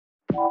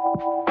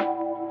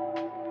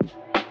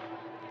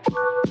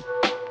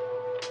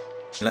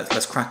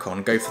Let's crack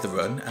on, go for the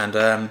run,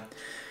 and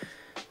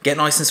get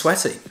nice and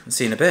sweaty. And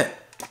see you in a bit.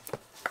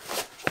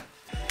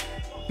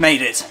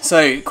 Made it.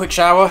 So, quick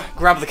shower,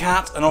 grab the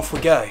cat, and off we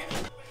go.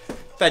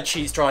 Bed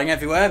sheets drying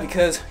everywhere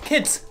because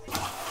kids.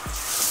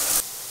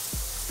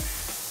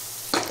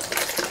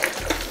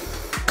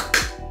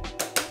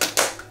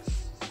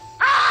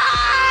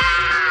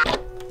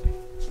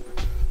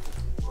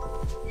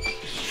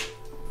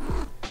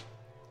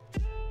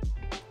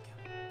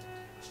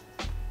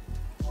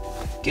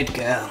 Good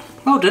girl.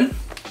 Well done.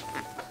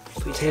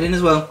 Put your tail in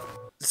as well.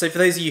 So for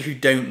those of you who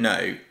don't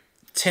know,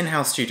 Tin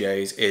House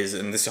Studios is,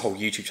 and this is a whole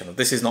YouTube channel,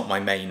 this is not my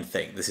main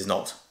thing. This is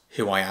not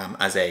who I am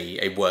as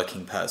a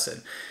working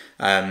person.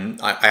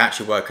 I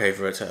actually work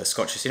over at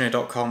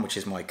scotchcasino.com, which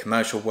is my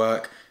commercial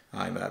work.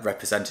 I'm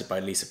represented by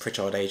Lisa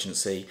Pritchard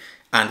Agency,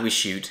 and we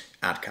shoot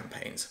ad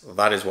campaigns. Well,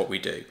 that is what we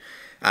do.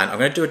 And I'm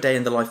going to do a day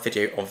in the life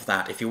video of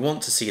that. If you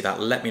want to see that,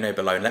 let me know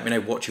below and let me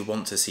know what you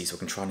want to see so I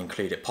can try and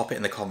include it. Pop it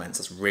in the comments.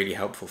 That's really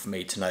helpful for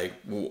me to know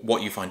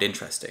what you find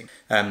interesting.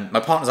 My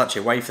partner's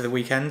actually away for the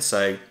weekend,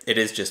 so it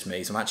is just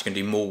me. So I'm actually going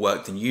to do more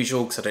work than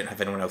usual because I don't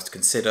have anyone else to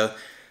consider.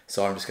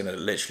 So I'm just going to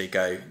literally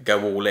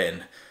go all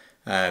in.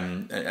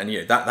 And you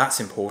know, that's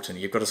important.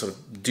 You've got to sort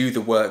of do the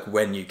work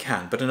when you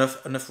can. But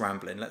enough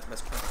rambling.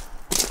 Let's try.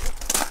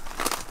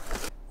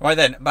 Right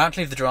then, about to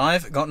leave the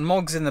drive. Got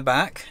Moggs in the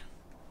back.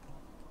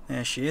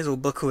 There she is, all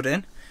buckled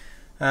in.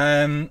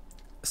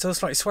 Still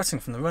slightly sweating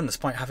from the run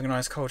despite having a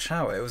nice cold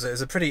shower.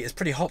 It's a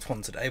pretty hot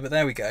one today, but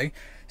there we go.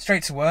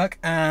 Straight to work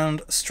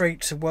and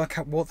straight to work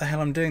out what the hell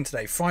I'm doing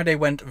today. Friday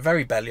went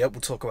very belly up.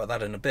 We'll talk about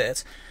that in a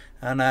bit.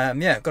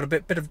 And yeah, got a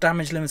bit of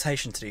damage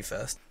limitation to do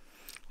first.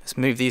 Let's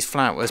move these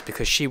flowers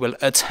because she will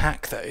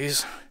attack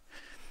those.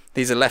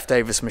 These are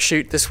leftovers from a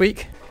shoot this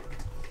week.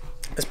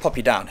 Let's pop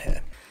you down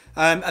here.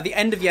 At the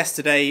end of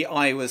yesterday,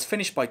 I was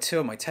finished by 2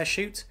 on my test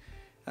shoot.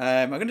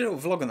 I'm going to do a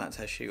little vlog on that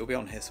test shoot. It'll be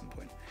on here at some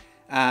point.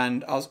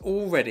 And I was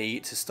all ready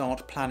to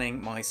start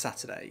planning my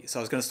Saturday. So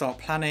I was going to start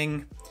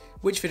planning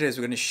which videos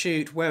we're going to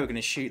shoot, where we're going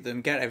to shoot them,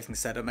 get everything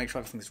set up, make sure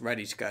everything's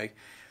ready to go.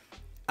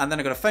 And then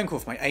I got a phone call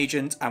from my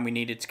agent and we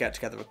needed to get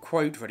together a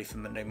quote ready for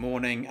Monday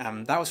morning.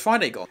 And that was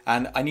Friday gone.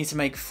 And I need to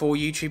make 4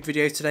 YouTube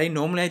videos today.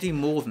 Normally I do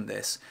more than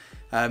this.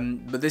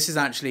 But this is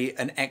actually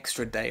an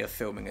extra day of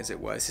filming, as it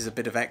were. This is a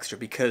bit of extra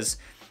because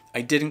I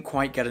didn't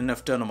quite get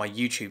enough done on my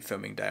YouTube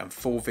filming day. I'm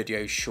 4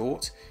 videos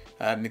short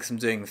because I'm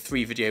doing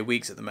 3 video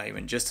weeks at the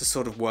moment, just to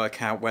sort of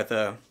work out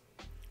whether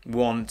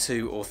 1,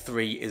 2 or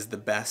 3 is the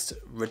best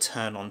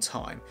return on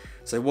time.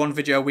 So 1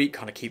 video a week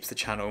kind of keeps the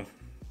channel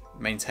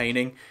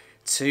maintaining.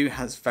 2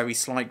 has very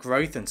slight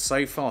growth, and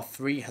so far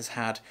 3 has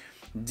had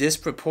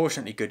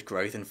disproportionately good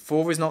growth, and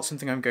 4 is not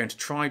something I'm going to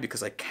try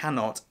because I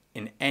cannot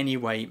in any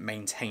way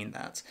maintain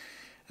that.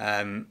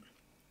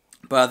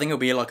 But I think it'll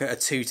be like a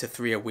 2 to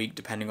 3 a week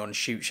depending on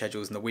shoot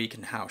schedules in the week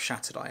and how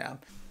shattered I am.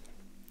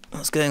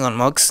 What's going on,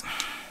 Moggs?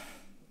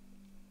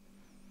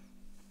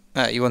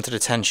 You wanted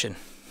attention.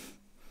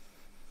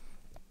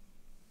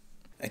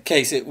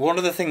 Okay, so one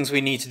of the things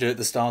we need to do at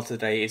the start of the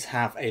day is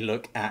have a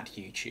look at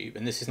YouTube.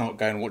 And this is not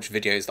go and watch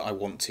videos that I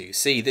want to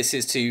see. This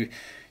is to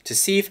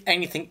see if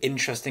anything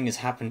interesting has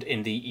happened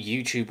in the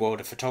YouTube world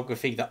of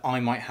photography that I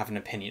might have an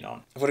opinion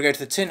on. I've got to go to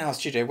the Tin House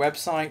Studio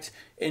website,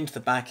 into the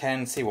back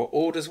end, see what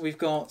orders we've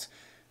got.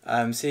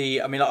 I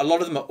mean, a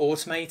lot of them are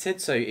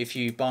automated. So if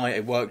you buy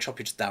a workshop,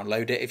 you just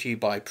download it. If you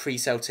buy a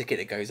pre-sale ticket,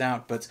 it goes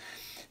out. But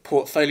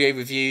portfolio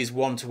reviews,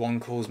 one-to-one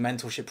calls,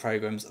 mentorship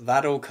programs,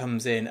 that all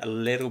comes in a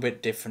little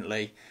bit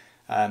differently.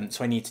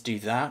 So I need to do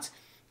that.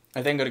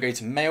 I then got to go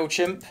to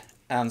MailChimp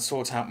and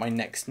sort out my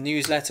next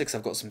newsletter because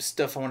I've got some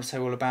stuff I want to tell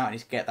you all about. I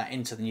need to get that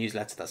into the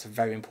newsletter. That's a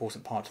very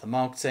important part of the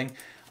marketing.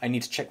 I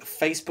need to check the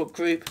Facebook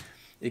group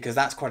because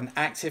that's quite an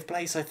active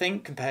place, I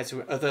think, compared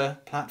to other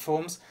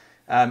platforms.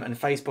 And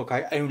Facebook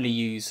I only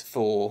use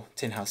for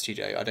Tin House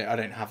Studio. I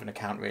don't have an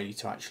account really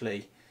to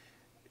actually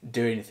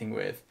do anything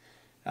with.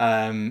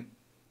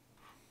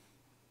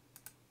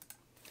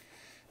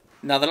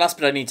 Now the last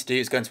bit I need to do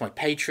is go into my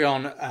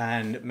Patreon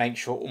and make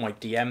sure all my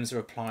DMs are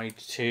applied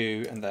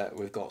to and that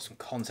we've got some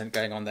content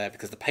going on there,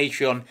 because the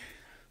Patreon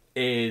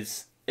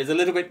is a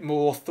little bit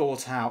more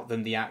thought out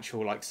than the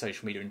actual like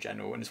social media in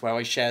general, and it's where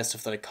I share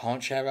stuff that I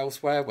can't share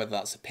elsewhere, whether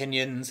that's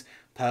opinions,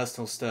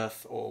 personal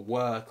stuff or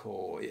work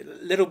or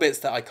little bits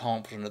that I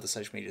can't put on other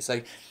social media. So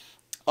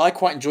I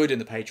quite enjoyed doing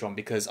the Patreon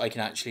because I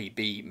can actually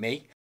be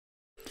me.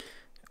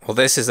 Well,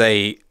 this is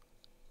a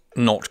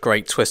not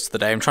great twist of the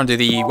day. I'm trying to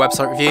do the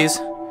website reviews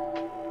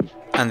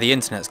and the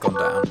internet's gone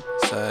down,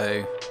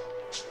 so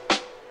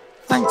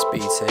thanks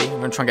BT. I'm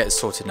going to try and get it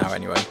sorted now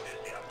anyway.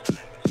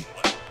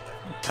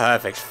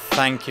 Perfect,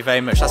 thank you very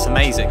much, that's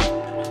amazing.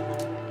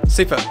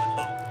 Super,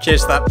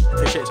 cheers to that,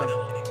 appreciate your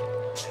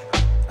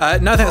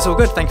time. No, I think that's all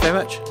good, thank you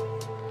very much.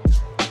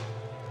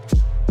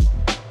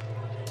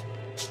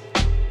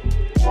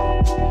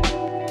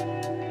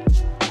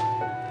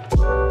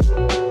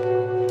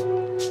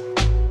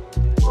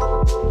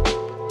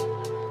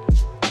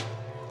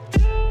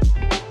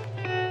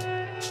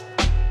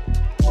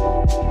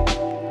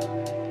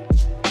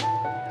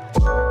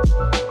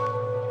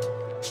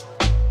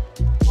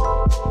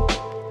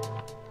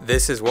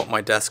 this is what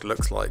my desk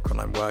looks like when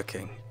I'm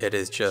working. It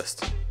is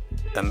just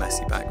a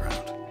messy background.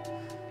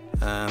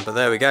 But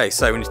there we go.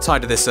 So we need to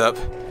tidy this up,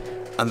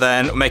 and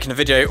then we're making a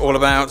video all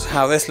about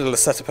how this little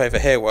setup over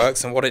here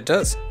works and what it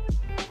does.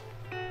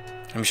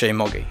 Let me show you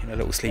Moggy in a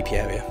little sleepy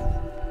area.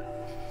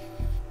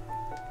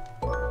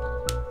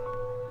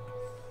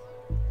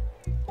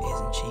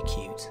 Isn't she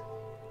cute?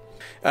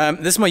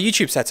 This is my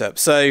YouTube setup.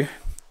 So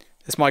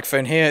this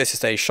microphone here is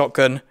just a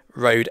Shotgun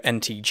Rode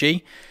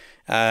NTG,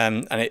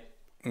 and it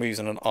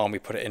moves on an arm. We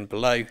put it in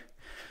below.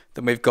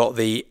 Then we've got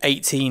the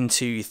 18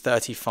 to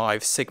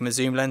 35 Sigma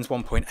zoom lens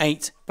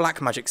 1.8,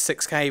 Blackmagic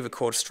 6K,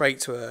 record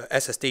straight to a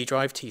SSD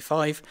drive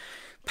T5.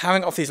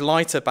 Powering off these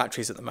lighter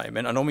batteries at the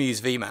moment. I normally use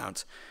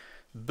V-mount,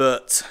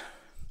 but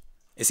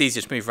it's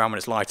easier to move around when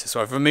it's lighter.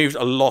 So I've removed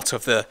a lot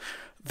of the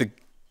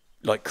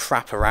like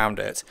crap around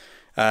it.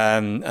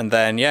 And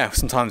then yeah,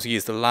 sometimes we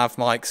use the lav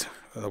mics,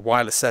 the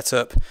wireless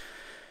setup.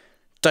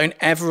 Don't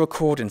ever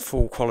record in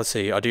full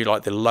quality. I do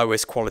like the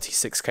lowest quality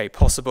 6K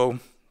possible.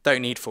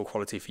 Don't need full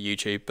quality for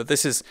YouTube, but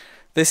this is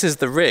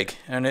the rig,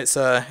 and it's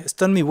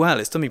done me well.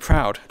 It's done me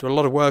proud. I do a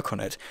lot of work on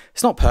it.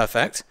 It's not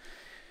perfect,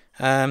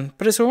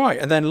 but it's all right.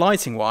 And then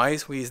lighting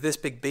wise, we use this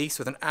big beast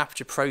with an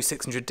Aputure Pro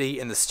 600D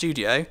in the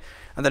studio,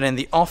 and then in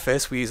the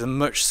office we use a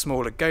much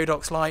smaller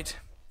Godox light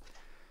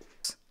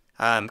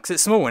because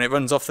it's small and it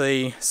runs off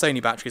the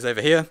Sony batteries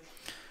over here.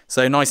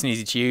 So nice and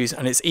easy to use,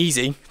 and it's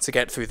easy to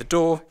get through the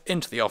door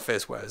into the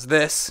office, whereas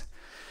this,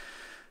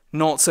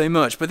 not so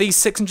much. But these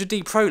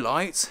 600D Pro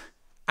lights,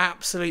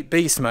 absolute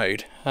beast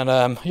mode,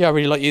 and yeah, I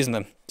really like using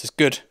them. Just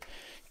good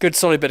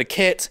solid bit of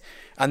kit.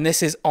 And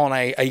this is on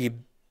a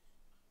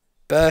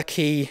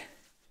Berkey,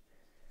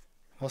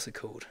 what's it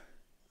called?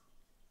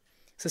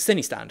 It's a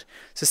Cine stand.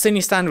 It's a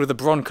Cine stand with a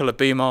broncolor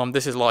boom arm.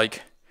 This is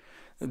like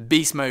a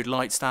beast mode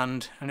light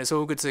stand, and it's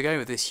all good to go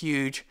with this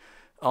huge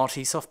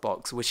RT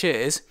softbox, which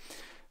is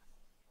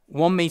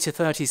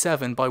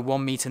 1m37 by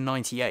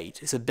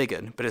 1m98. It's a big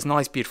one, but it's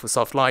nice, beautiful,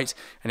 soft light,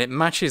 and it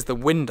matches the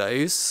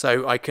windows,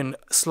 so I can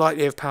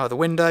slightly overpower the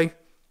window,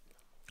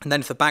 and then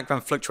if the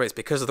background fluctuates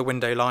because of the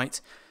window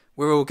light,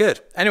 we're all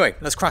good. Anyway,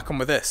 let's crack on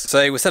with this.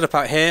 So we're set up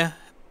out here,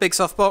 big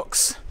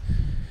softbox,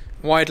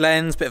 wide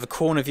lens, bit of a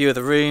corner view of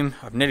the room.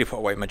 I've nearly put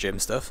away my gym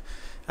stuff.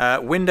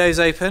 Windows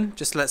open,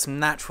 just to let some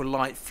natural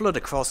light flood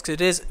across, because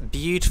it is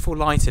beautiful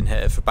light in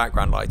here for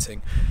background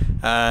lighting.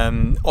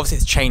 Obviously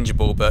it's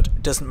changeable, but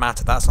it doesn't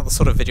matter. That's not the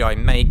sort of video I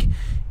make.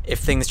 If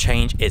things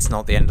change, it's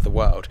not the end of the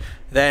world.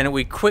 Then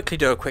we quickly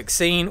do a quick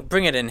scene,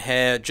 bring it in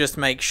here, just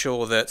make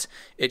sure that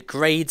it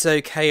grades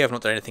okay. I've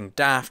not done anything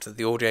daft, that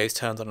the audio is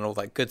turned on and all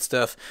that good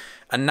stuff.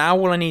 And now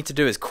all I need to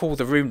do is cool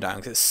the room down,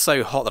 because it's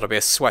so hot that I'll be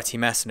a sweaty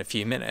mess in a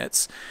few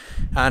minutes.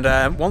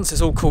 And once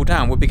it's all cooled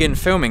down, we'll begin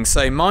filming.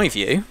 So my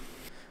view,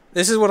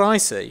 this is what I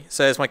see.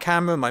 So there's my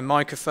camera, my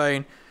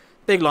microphone,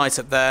 big light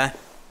up there.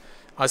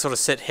 I sort of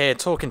sit here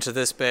talking to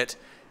this bit,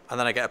 and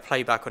then I get a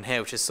playback on here,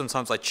 which is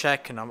sometimes I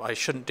check, and I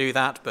shouldn't do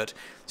that, but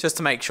just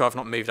to make sure I've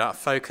not moved out of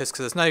focus,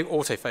 because there's no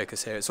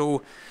autofocus here. It's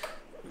all,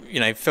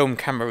 you know, film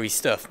camera-y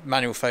stuff,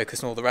 manual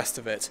focus and all the rest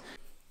of it.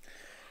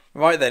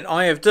 Right then,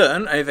 I have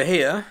done over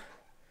here,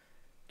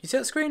 you see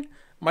that screen?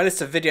 My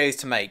list of videos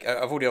to make.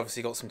 I've already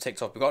obviously got some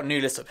ticked off. We've got a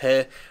new list up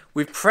here.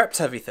 We've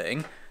prepped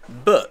everything,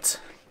 but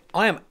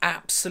I am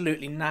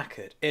absolutely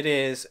knackered. It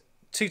is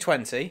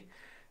 2:20.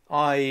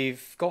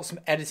 I've got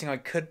some editing I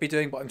could be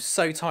doing, but I'm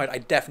so tired I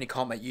definitely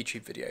can't make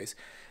YouTube videos.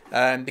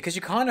 Because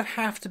you kind of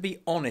have to be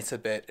on it a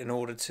bit in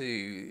order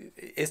to...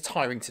 It's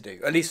tiring to do.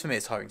 At least for me,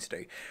 it's tiring to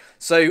do.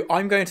 So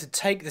I'm going to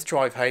take this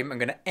drive home. I'm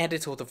going to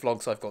edit all the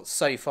vlogs I've got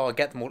so far,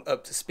 get them all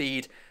up to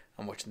speed.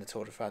 I'm watching the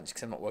Tour de France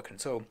because I'm not working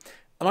at all.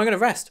 And I'm going to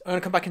rest. I'm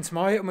going to come back in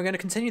tomorrow and we're going to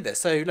continue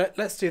this. So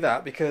let's do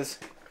that, because...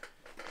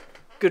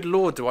 Good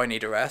lord, do I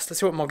need a rest. Let's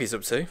see what Moggy's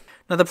up to.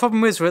 Now, the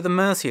problem is we're at the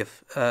mercy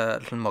of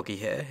little Moggy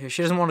here. If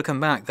she doesn't want to come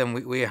back, then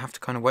we have to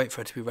kind of wait for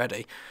her to be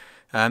ready.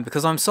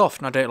 Because I'm soft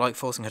and I don't like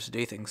forcing her to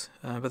do things.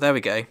 But there we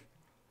go.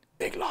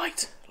 Big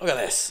light. Look at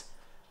this.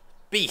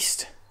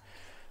 Beast.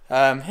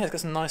 Yeah, it's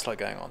got some nice light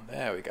going on.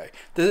 There we go.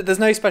 There's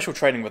no special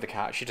training with the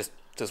cat. She just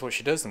does what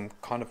she does and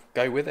kind of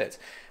go with it.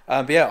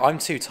 But yeah, I'm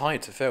too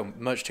tired to film.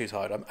 Much too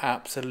tired. I'm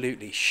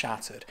absolutely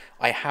shattered.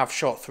 I have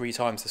shot 3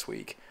 times this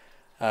week.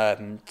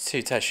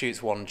 2 test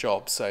shoots, 1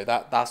 job, so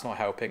that's not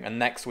helping. And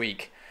next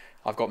week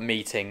I've got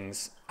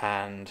meetings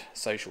and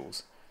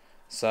socials,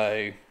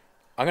 so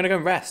I'm gonna go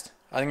and rest.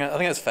 I think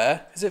that's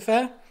fair. Is it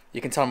fair? You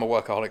can tell I'm a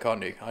workaholic,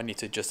 can't you? I need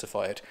to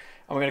justify it.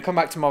 And we're gonna come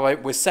back tomorrow.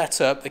 We're set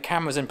up, the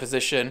camera's in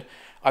position,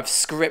 I've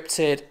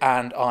scripted,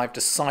 and I've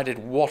decided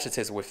what it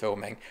is we're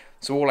filming.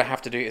 So all I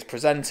have to do is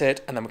present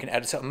it, and then we can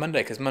edit it on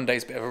Monday, because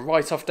Monday's a bit of a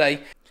write-off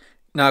day.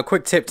 Now, a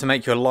quick tip to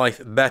make your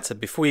life better: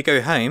 before you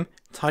go home,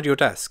 tidy your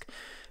desk.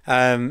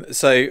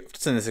 So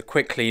just doing this a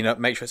quick clean up,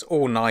 make sure it's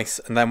all nice,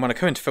 and then when I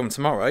come in to film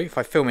tomorrow, if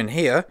I film in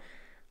here,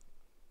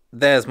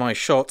 there's my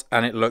shot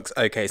and it looks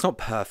okay. It's not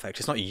perfect,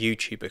 it's not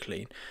YouTuber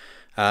clean,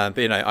 but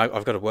you know,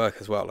 I've got to work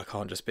as well. I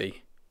can't just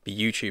be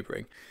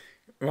YouTubering.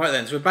 Right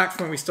then, so we're back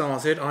from where we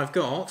started. I've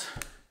got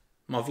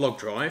my vlog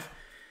drive.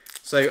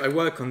 So I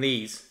work on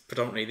these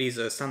predominantly. These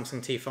are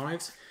Samsung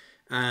T5s.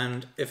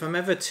 And if I'm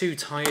ever too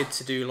tired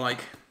to do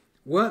like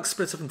work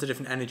split up into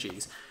different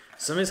energies,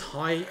 some is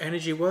high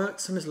energy work,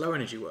 some is low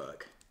energy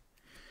work.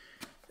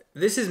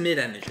 This is mid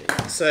energy.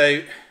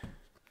 So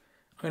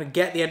I'm going to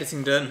get the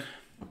editing done,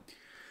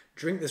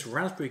 drink this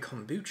raspberry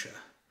kombucha,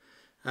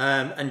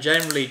 and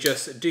generally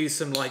just do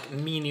some like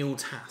menial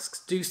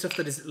tasks. Do stuff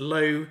that is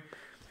low.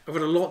 I've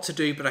got a lot to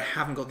do, but I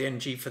haven't got the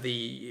energy for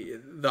the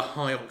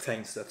high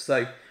octane stuff.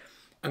 So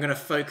I'm going to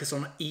focus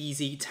on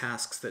easy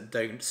tasks that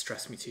don't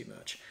stress me too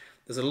much.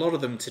 There's a lot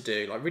of them to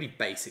do, like really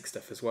basic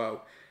stuff as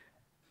well.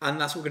 And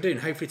that's what we're going to do.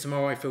 And hopefully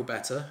tomorrow I feel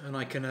better and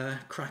I can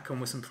crack on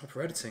with some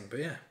proper editing. But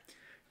yeah,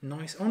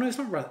 nice. Oh no, it's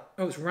not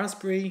it's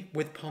raspberry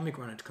with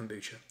pomegranate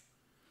kombucha.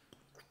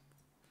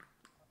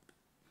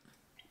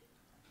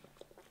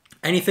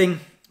 Anything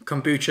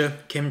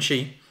kombucha,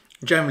 kimchi,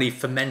 generally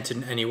fermented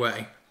in any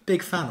way,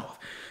 big fan of.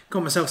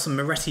 Got myself some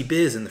Moretti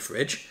beers in the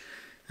fridge.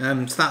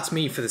 So that's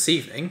me for this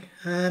evening.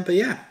 But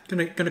yeah,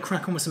 gonna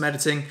crack on with some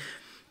editing.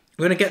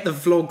 I'm going to get the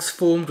vlogs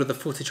formed with the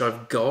footage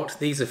I've got.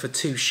 These are for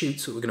 2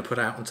 shoots that we're going to put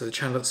out onto the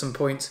channel at some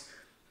point.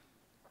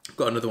 I've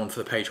got another one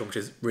for the Patreon, which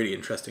is really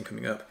interesting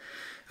coming up.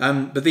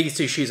 But these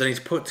 2 shoots, I need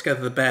to put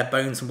together the bare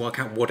bones and work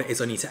out what it is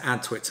I need to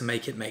add to it to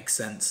make it make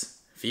sense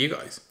for you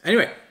guys.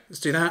 Anyway, let's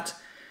do that.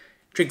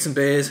 Drink some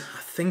beers.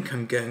 I think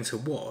I'm going to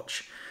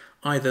watch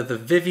either the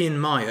Vivian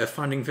Maier,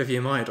 Finding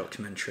Vivian Maier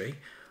documentary,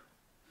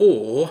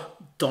 or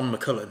Don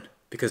McCullum,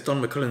 because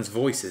Don McCullum's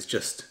voice is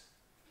just,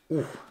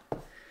 ooh,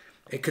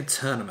 it could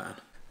turn a man.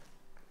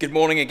 Good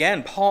morning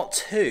again, part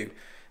 2.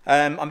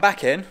 I'm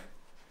back in.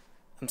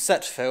 I'm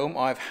set to film.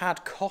 I've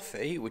had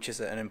coffee, which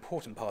is an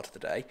important part of the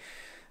day.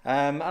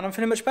 And I'm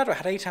feeling much better. I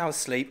had 8 hours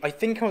sleep. I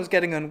think I was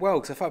getting unwell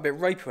because I felt a bit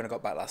ropey when I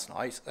got back last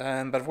night.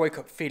 But I've woke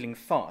up feeling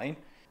fine.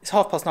 It's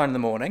 9:30 in the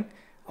morning.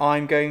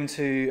 I'm going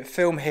to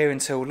film here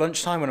until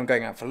lunchtime when I'm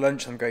going out for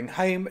lunch. I'm going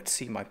home to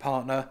see my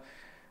partner.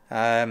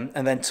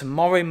 And then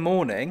tomorrow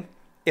morning,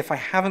 if I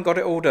haven't got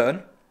it all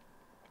done,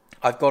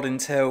 I've got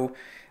until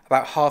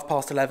about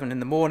 11:30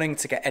 in the morning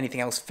to get anything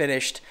else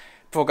finished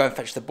before I go and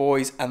fetch the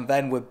boys, and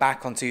then we're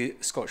back onto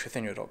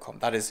scotchwithInyo.com.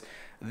 That is,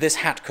 this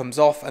hat comes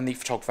off and the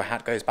photographer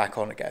hat goes back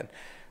on again,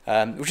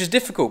 which is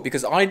difficult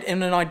because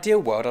in an ideal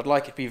world, I'd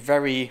like it to be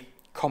very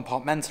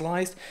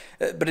compartmentalized,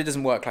 but it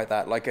doesn't work like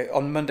that. Like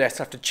on Monday, I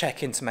still have to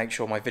check in to make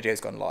sure my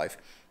video's gone live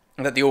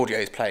and that the audio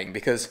is playing,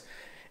 because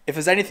if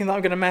there's anything that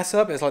I'm going to mess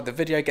up, it's like the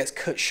video gets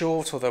cut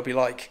short, or there'll be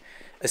like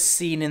a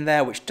scene in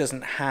there which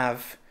doesn't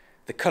have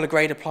the color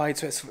grade applied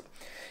to it.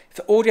 If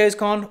the audio's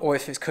gone, or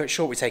if it's cut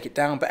short, we take it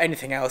down. But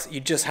anything else,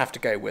 you just have to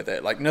go with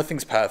it. Like,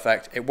 nothing's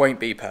perfect. It won't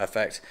be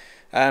perfect.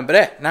 But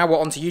yeah, now we're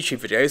onto YouTube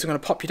videos. I'm going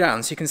to pop you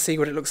down so you can see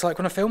what it looks like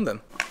when I film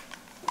them.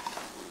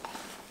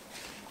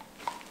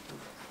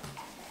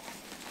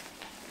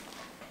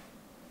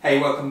 Hey,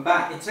 welcome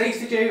back. In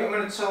today's video, I'm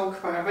going to talk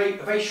about a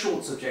very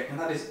short subject, and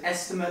that is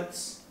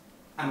estimates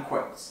and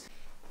quotes.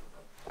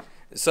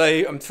 So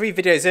I'm 3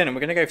 videos in, and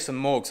we're going to go for some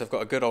more because I've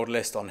got a good old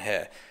list on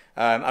here.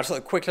 I'll just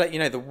like quickly let you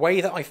know the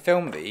way that I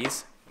film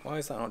these. Why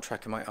is that not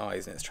tracking my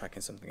eyes and it's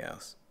tracking something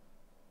else?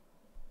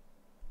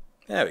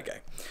 There we go.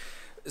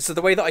 So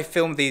the way that I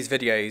film these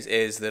videos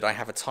is that I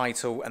have a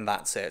title and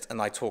that's it,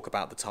 and I talk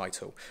about the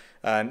title.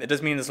 It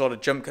does mean there's a lot of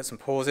jump cuts and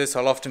pauses, so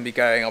I'll often be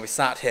going, I'll be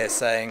sat here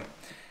saying,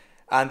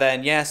 and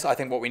then yes, I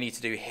think what we need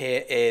to do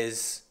here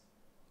is,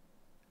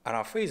 and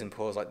I'll freeze and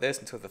pause like this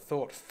until the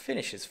thought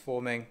finishes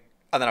forming,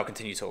 and then I'll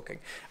continue talking.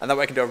 And that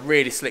way I can do a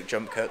really slick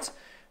jump cut.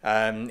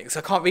 Because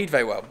I can't read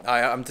very well.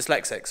 I'm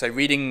dyslexic, so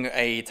reading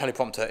a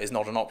teleprompter is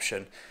not an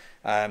option.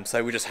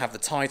 So we just have the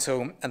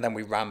title and then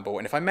we ramble.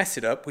 And if I mess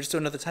it up, we just do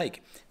another take.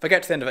 If I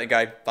get to the end of it and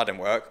go, that didn't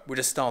work, we'll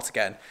just start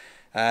again.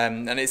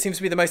 And it seems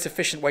to be the most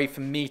efficient way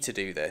for me to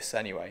do this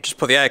anyway. Just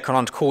put the aircon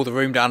on to cool the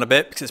room down a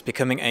bit because it's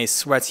becoming a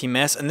sweaty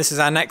mess. And this is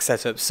our next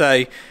setup.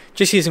 So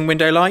just using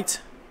window light,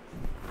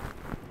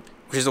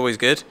 which is always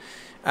good.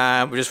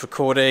 We're just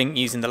recording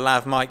using the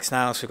lav mics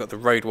now, so we've got the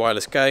Rode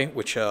Wireless Go,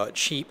 which are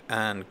cheap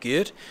and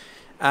good.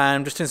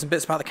 And just doing some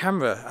bits about the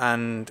camera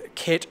and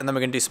kit, and then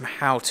we're going to do some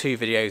how-to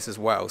videos as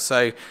well.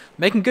 So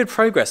making good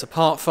progress,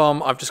 apart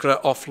from I've just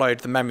got to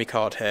offload the memory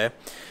card here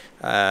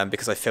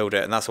because I filled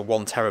it, and that's a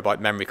 1 terabyte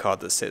memory card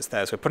that sits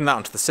there. So we're putting that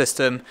onto the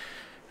system,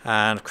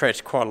 and I've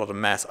created quite a lot of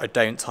mess. I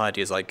don't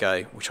tidy as I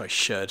go, which I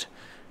should.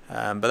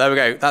 But there we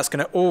go. That's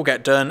going to all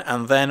get done,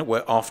 and then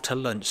we're off to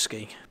lunch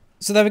ski.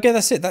 So there we go,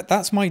 that's it.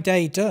 That's my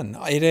day done.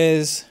 It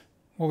is,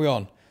 what are we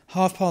on?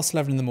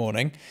 11:30 in the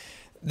morning.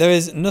 There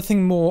is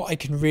nothing more I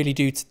can really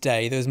do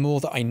today. There's more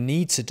that I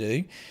need to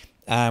do.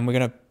 We're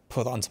going to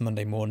put that onto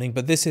Monday morning,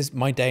 but this is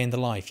my day in the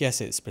life.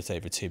 Yes, it's split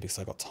over 2 because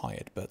I got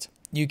tired, but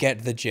you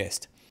get the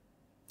gist.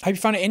 Hope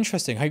you found it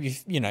interesting. Hope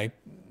you've,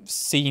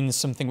 seen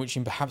something which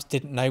you perhaps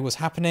didn't know was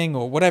happening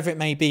or whatever it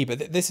may be,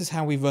 but this is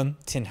how we run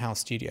Tin House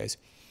Studios.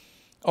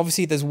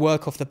 Obviously, there's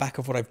work off the back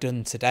of what I've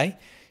done today.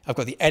 I've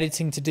got the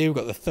editing to do,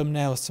 got the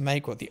thumbnails to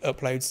make, got the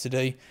uploads to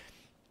do.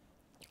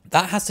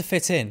 That has to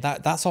fit in.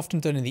 That's often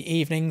done in the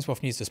evenings. We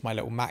often use just my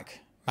little Mac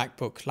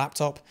MacBook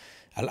laptop.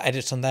 I'll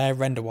edit on there,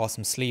 render whilst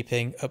I'm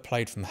sleeping,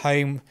 upload from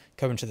home,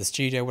 come into the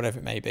studio, whatever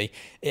it may be.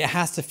 It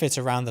has to fit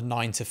around the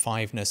 9 to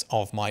 5-ness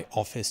of my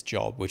office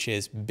job, which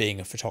is being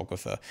a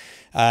photographer.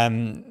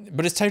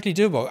 But it's totally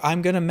doable.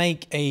 I'm going to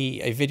make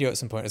a video at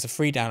some point as a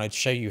free download to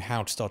show you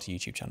how to start a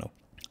YouTube channel.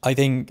 I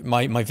think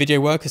my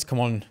video work has come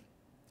on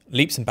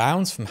leaps and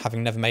bounds from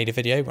having never made a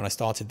video when I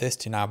started this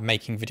to now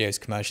making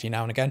videos commercially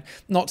now and again.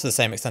 Not to the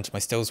same extent as my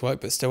stills work,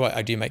 but still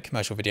I do make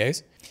commercial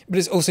videos. But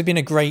it's also been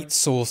a great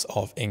source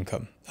of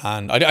income.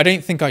 And I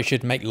don't think I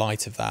should make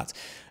light of that.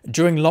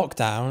 During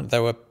lockdown,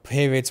 there were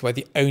periods where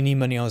the only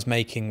money I was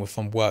making were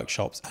from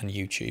workshops and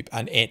YouTube,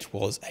 and it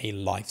was a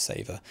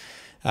lifesaver.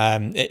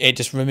 It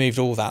just removed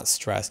all that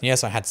stress. And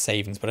yes, I had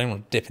savings, but I didn't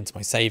want to dip into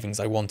my savings.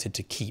 I wanted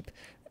to keep,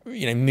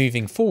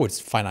 moving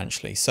forwards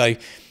financially. So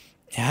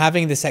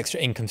having this extra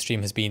income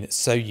stream has been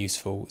so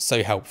useful,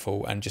 so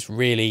helpful, and just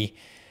really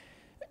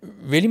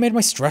made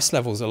my stress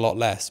levels a lot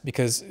less,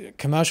 because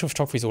commercial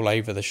photography is all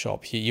over the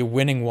shop. You're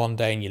winning one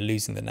day and you're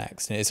losing the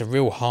next. And it's a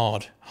real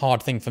hard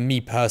thing for me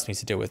personally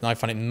to deal with. And I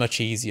find it much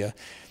easier,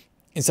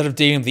 instead of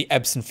dealing with the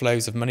ebbs and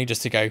flows of money,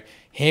 just to go,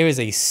 here is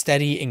a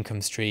steady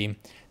income stream.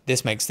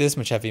 This makes this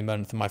much every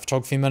month. And my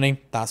photography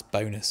money, that's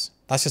bonus.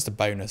 That's just a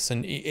bonus.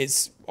 And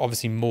it's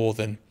obviously more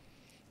than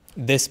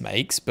this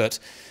makes, but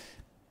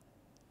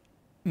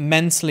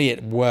mentally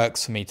it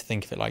works for me to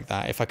think of it like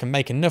that. If I can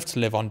make enough to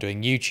live on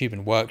doing YouTube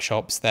and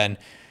workshops, then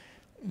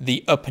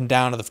the up and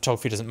down of the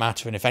photography doesn't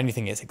matter, and if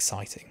anything, it's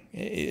exciting.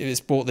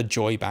 It's brought the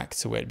joy back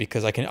to it,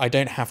 because I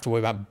don't have to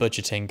worry about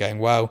budgeting, going,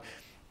 well,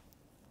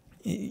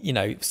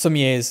 some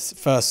years,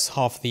 first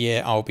half of the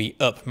year, I'll be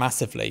up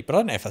massively, but I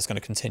don't know if that's going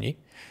to continue.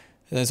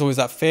 There's always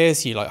that fear,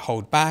 so you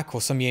hold back,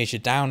 or some years you're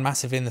down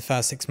massively in the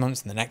first 6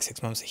 months, and the next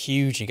 6 months are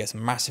huge, you get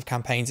some massive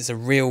campaigns.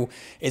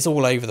 It's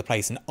all over the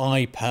place, and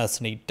I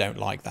personally don't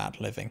like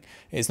that living.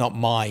 It's not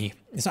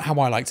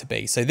how I like to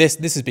be. So this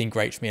has been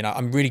great for me, and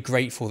I'm really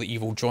grateful that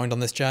you've all joined on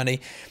this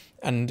journey.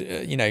 And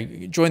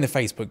join the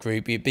Facebook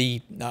group.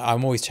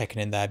 I'm always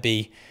checking in there.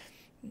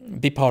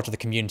 Be part of the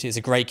community. It's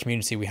a great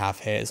community we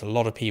have here. There's a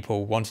lot of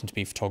people wanting to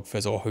be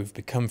photographers or who've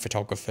become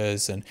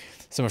photographers, and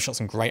some have shot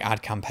some great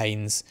ad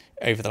campaigns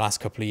over the last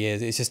couple of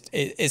years.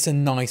 It's a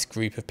nice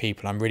group of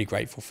people. I'm really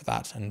grateful for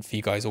that, and for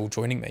you guys all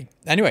joining me.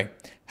 Anyway,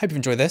 hope you've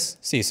enjoyed this.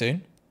 See you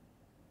soon.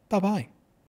 Bye-bye.